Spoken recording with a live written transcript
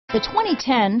The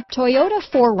 2010 Toyota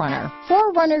 4Runner.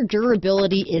 4Runner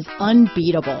durability is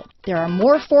unbeatable. There are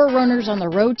more 4Runners on the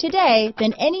road today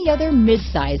than any other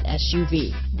midsize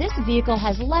SUV. This vehicle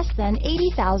has less than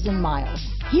 80,000 miles.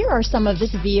 Here are some of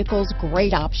this vehicle's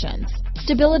great options: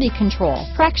 stability control,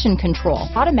 traction control,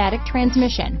 automatic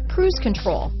transmission, cruise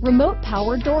control, remote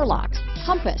power door locks,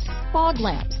 compass, fog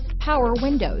lamps, power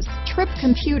windows, trip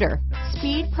computer,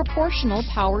 speed proportional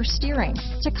power steering,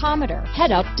 tachometer,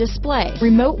 head-up display,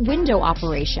 remote window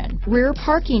operation, rear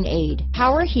parking aid,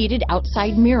 power heated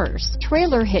outside mirrors,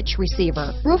 trailer hitch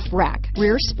receiver, roof rack,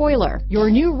 rear spoiler. Your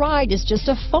new ride is just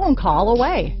a phone call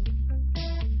away.